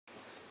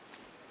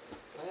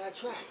that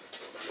track.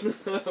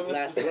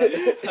 Last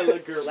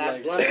blunt.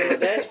 Last blunt in the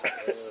day.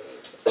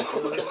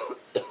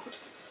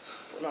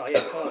 No, yeah,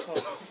 come on.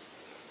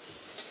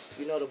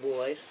 You know the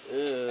boys.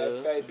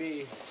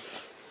 FKB.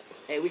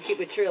 Hey, we keep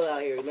it trill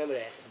out here. Remember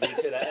that. B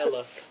to the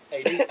Ella.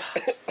 Hey, D. You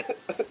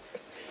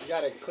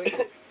gotta click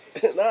it.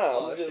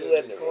 Nah, I'm just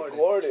letting it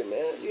record it,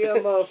 man. Yeah,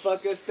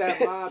 motherfuckers, that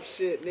mob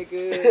shit,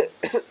 nigga.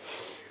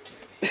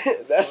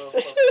 That's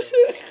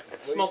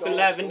Smoking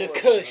lavender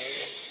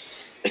kush.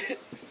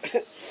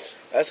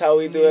 that's how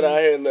we do it out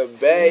here in the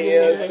Bay, you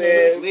know what I'm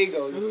saying?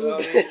 Legal, you feel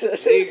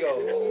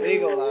me?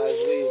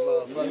 Legalized weed,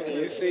 motherfucker.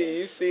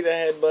 You see the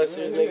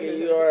headbusters, nigga,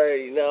 you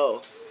already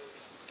know.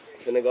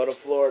 Finna go to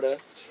Florida.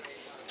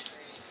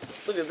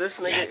 Look at this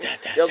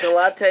nigga. Yo,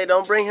 Galate,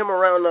 don't bring him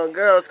around no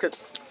girls,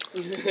 cause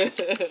and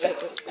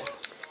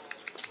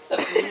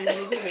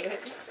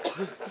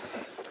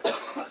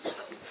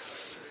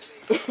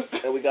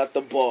we got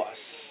the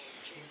boss.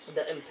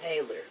 The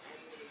impaler.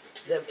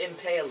 The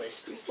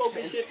impalist. You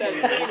smoking shit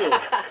that's legal.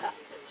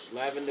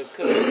 Lavender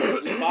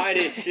kush. You buy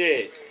this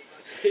shit.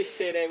 This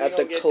shit ain't At we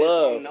don't the get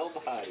club. this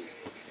from nobody.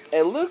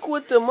 And look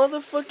what the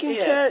motherfucking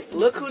cat.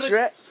 Look who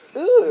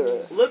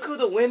Look who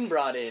the wind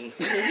brought in.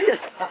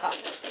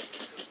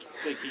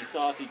 Thicky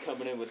saucy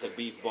coming in with the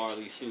beef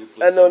barley soup.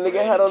 I know,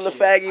 nigga had on the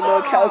faggy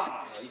Molkowski.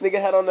 Nigga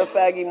had on the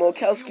faggy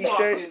Molkowski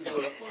shirt.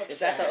 Is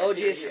that the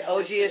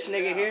OGest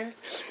nigga here?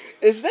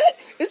 Is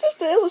this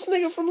the illest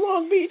nigga from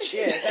Long Beach?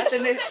 Yeah, is that the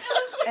nigga?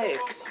 Hey,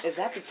 is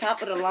that the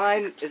top of the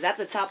line? Is that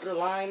the top of the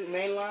line,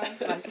 main line?